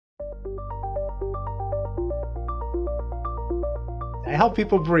I help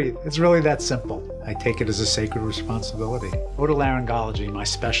people breathe. It's really that simple. I take it as a sacred responsibility. Otolaryngology, my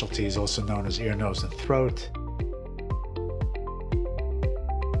specialty, is also known as ear, nose, and throat.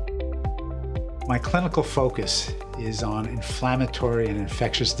 My clinical focus is on inflammatory and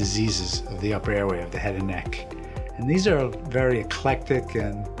infectious diseases of the upper airway of the head and neck. And these are very eclectic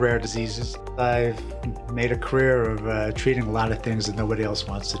and rare diseases. I've made a career of treating a lot of things that nobody else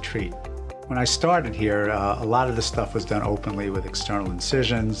wants to treat. When I started here, a lot of the stuff was done openly with external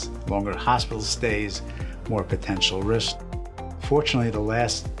incisions, longer hospital stays, more potential risk. Fortunately, the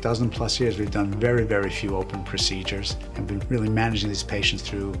last dozen+ years, we've done very, very few open procedures and been really managing these patients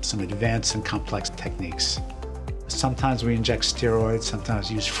through some advanced and complex techniques. Sometimes we inject steroids,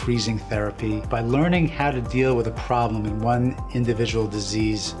 sometimes use freezing therapy. By learning how to deal with a problem in one individual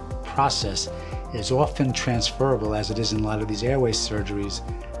disease process is often transferable, as it is in a lot of these airway surgeries,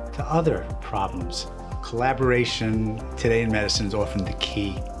 to other problems. Collaboration today in medicine is often the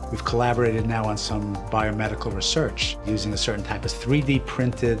key. We've collaborated now on some biomedical research using a certain type of 3D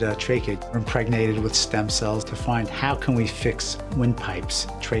printed trachea impregnated with stem cells to find how can we fix windpipes,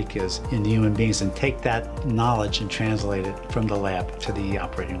 tracheas in human beings, and take that knowledge and translate it from the lab to the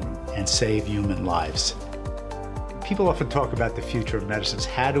operating room and save human lives. People often talk about the future of medicine.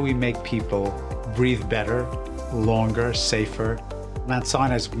 How do we make people breathe better, longer, safer? Mount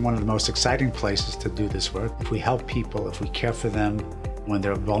Sinai is one of the most exciting places to do this work. If we help people, if we care for them when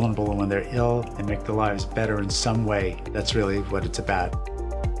they're vulnerable and when they're ill, and make their lives better in some way, that's really what it's about.